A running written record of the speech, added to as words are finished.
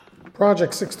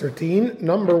Project 613,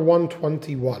 number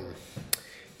 121.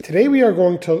 Today we are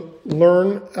going to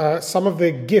learn some of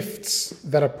the gifts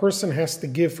that a person has to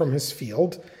give from his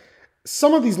field.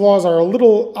 Some of these laws are a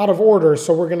little out of order,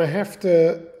 so we're going to have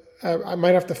to, I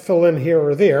might have to fill in here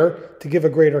or there to give a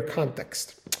greater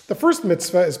context. The first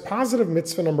mitzvah is positive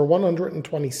mitzvah number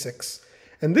 126,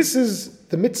 and this is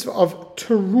the mitzvah of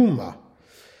teruma.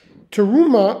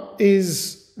 Teruma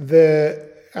is the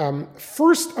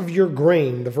first of your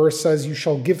grain. The verse says you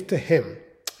shall give to him.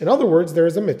 In other words, there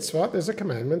is a mitzvah, there's a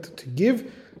commandment to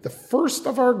give the first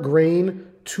of our grain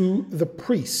to the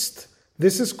priest.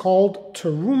 This is called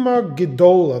teruma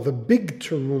gedola, the big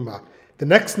teruma. The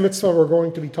next mitzvah we're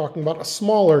going to be talking about, a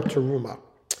smaller teruma.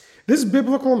 This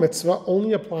biblical mitzvah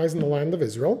only applies in the land of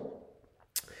Israel.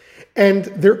 And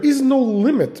there is no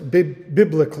limit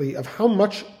biblically of how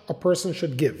much a person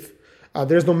should give.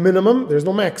 There's no minimum, there's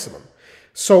no maximum.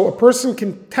 So a person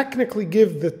can technically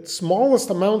give the smallest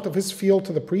amount of his field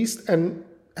to the priest and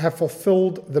have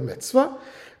fulfilled the mitzvah.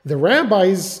 The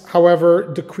rabbis, however,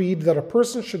 decreed that a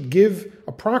person should give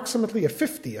approximately a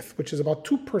 50th, which is about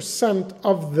 2%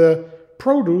 of the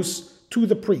produce, to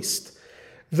the priest.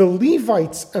 The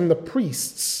Levites and the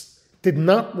priests did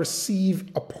not receive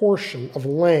a portion of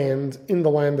land in the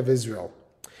land of Israel.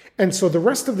 And so the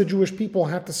rest of the Jewish people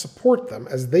had to support them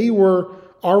as they were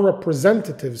our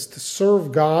representatives to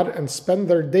serve God and spend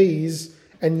their days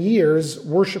and years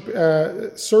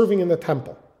serving in the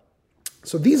temple.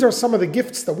 So these are some of the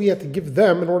gifts that we had to give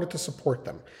them in order to support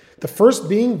them. The first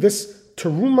being this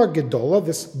teruma gedola,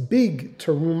 this big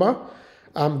teruma,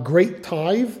 great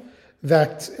tithe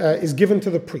that is given to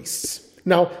the priests.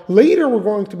 Now, later we're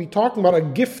going to be talking about a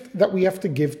gift that we have to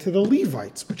give to the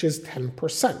Levites, which is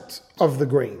 10% of the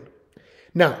grain.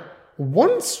 Now,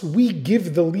 once we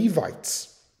give the Levites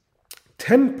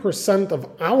 10% of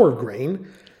our grain,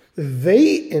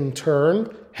 they in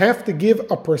turn have to give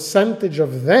a percentage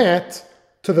of that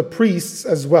to the priests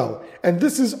as well. And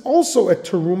this is also a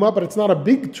teruma, but it's not a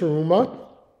big teruma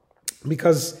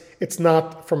because it's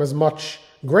not from as much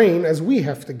grain as we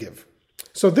have to give.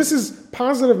 So this is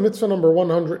positive mitzvah number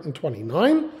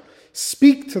 129.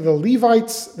 Speak to the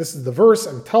Levites, this is the verse,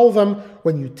 and tell them,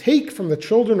 when you take from the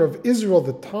children of Israel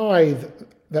the tithe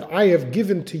that I have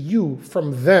given to you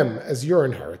from them as your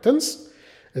inheritance,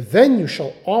 then you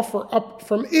shall offer up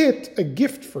from it a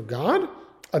gift for God,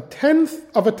 1/10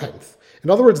 of a tenth. In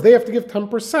other words, they have to give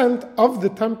 10% of the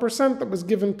 10% that was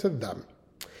given to them.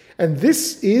 And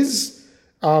this is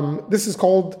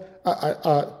called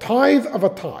a tithe of a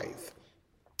tithe.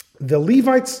 The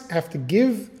Levites have to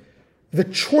give the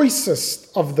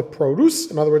choicest of the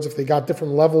produce. In other words, if they got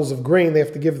different levels of grain, they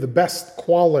have to give the best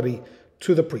quality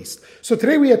to the priest. So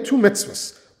today we had two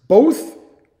mitzvahs. Both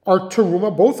are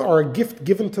teruma, both are a gift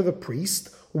given to the priest.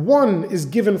 One is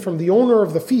given from the owner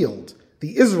of the field,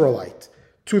 the Israelite,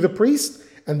 to the priest,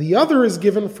 and the other is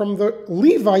given from the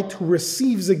Levite who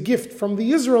receives a gift from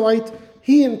the Israelite.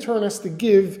 He in turn has to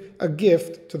give a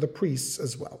gift to the priests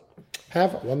as well.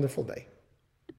 Have a wonderful day.